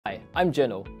I'm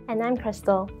Jinal. And I'm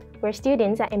Crystal. We're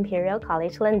students at Imperial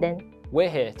College London. We're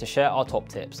here to share our top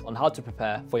tips on how to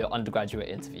prepare for your undergraduate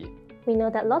interview. We know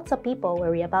that lots of people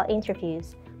worry about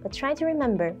interviews, but try to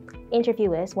remember,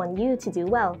 interviewers want you to do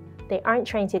well. They aren't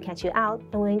trying to catch you out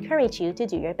and will encourage you to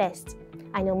do your best.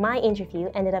 I know my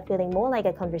interview ended up feeling more like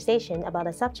a conversation about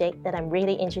a subject that I'm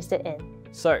really interested in.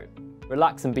 So,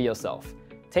 relax and be yourself.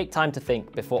 Take time to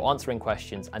think before answering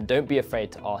questions and don't be afraid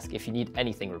to ask if you need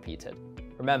anything repeated.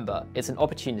 Remember, it's an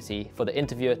opportunity for the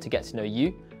interviewer to get to know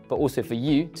you, but also for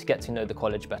you to get to know the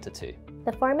college better too.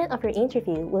 The format of your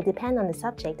interview will depend on the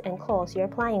subject and course you're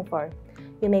applying for.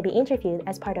 You may be interviewed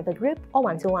as part of a group or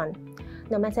one-to-one.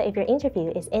 No matter if your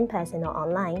interview is in person or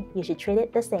online, you should treat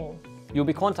it the same. You'll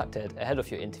be contacted ahead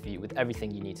of your interview with everything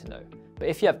you need to know. But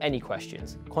if you have any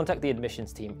questions, contact the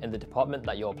admissions team in the department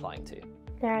that you're applying to.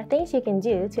 There are things you can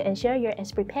do to ensure you're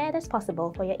as prepared as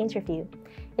possible for your interview.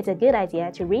 It's a good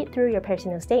idea to read through your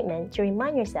personal statement to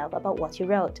remind yourself about what you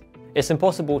wrote. It's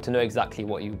impossible to know exactly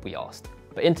what you'll be asked,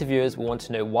 but interviewers will want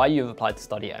to know why you've applied to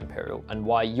study at Imperial and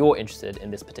why you're interested in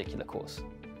this particular course.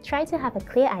 Try to have a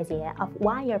clear idea of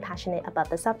why you're passionate about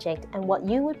the subject and what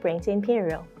you would bring to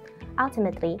Imperial.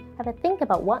 Ultimately, have a think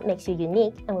about what makes you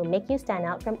unique and will make you stand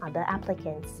out from other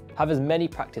applicants. Have as many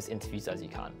practice interviews as you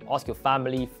can. Ask your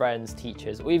family, friends,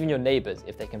 teachers, or even your neighbours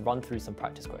if they can run through some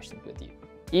practice questions with you.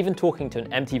 Even talking to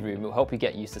an empty room will help you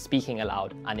get used to speaking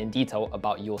aloud and in detail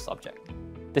about your subject.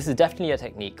 This is definitely a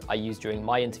technique I used during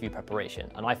my interview preparation,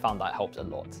 and I found that helped a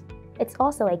lot. It's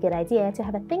also a good idea to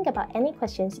have a think about any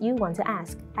questions you want to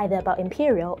ask, either about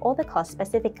Imperial or the course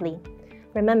specifically.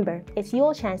 Remember, it's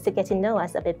your chance to get to know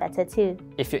us a bit better too.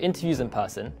 If your interview's in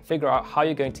person, figure out how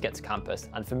you're going to get to campus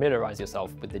and familiarise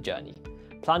yourself with the journey.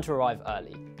 Plan to arrive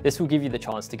early. This will give you the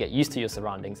chance to get used to your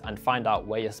surroundings and find out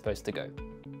where you're supposed to go.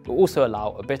 It will also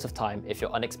allow a bit of time if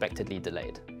you're unexpectedly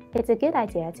delayed. It's a good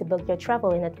idea to book your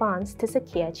travel in advance to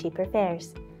secure cheaper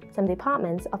fares. Some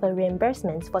departments offer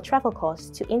reimbursements for travel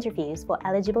costs to interviews for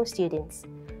eligible students.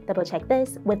 Double-check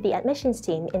this with the admissions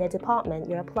team in the department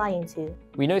you're applying to.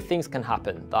 We know things can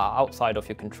happen that are outside of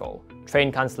your control.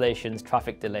 Train cancellations,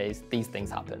 traffic delays, these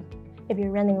things happen. If you're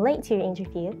running late to your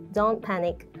interview, don't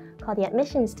panic. Call the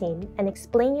admissions team and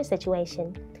explain your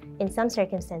situation. In some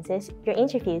circumstances, your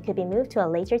interview could be moved to a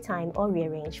later time or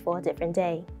rearranged for a different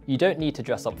day. You don't need to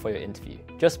dress up for your interview.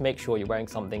 Just make sure you're wearing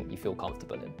something you feel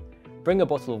comfortable in. Bring a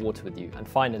bottle of water with you, and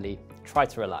finally, try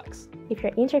to relax. If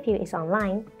your interview is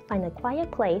online, find a quiet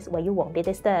place where you won't be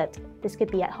disturbed. This could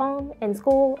be at home, in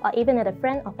school, or even at a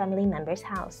friend or family member's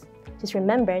house. Just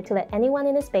remember to let anyone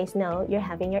in the space know you're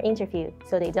having your interview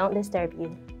so they don't disturb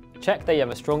you. Check that you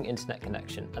have a strong internet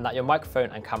connection and that your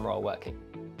microphone and camera are working.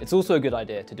 It's also a good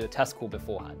idea to do a test call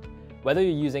beforehand. Whether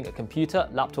you're using a computer,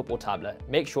 laptop, or tablet,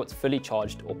 make sure it's fully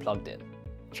charged or plugged in.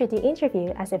 Treat the interview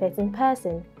as if it's in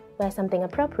person. Wear something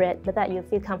appropriate but that you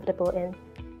feel comfortable in.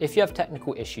 If you have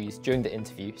technical issues during the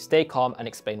interview, stay calm and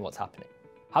explain what's happening.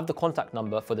 Have the contact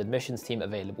number for the admissions team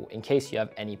available in case you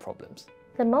have any problems.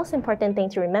 The most important thing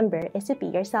to remember is to be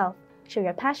yourself. Show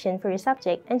your passion for your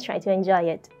subject and try to enjoy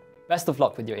it. Best of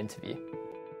luck with your interview.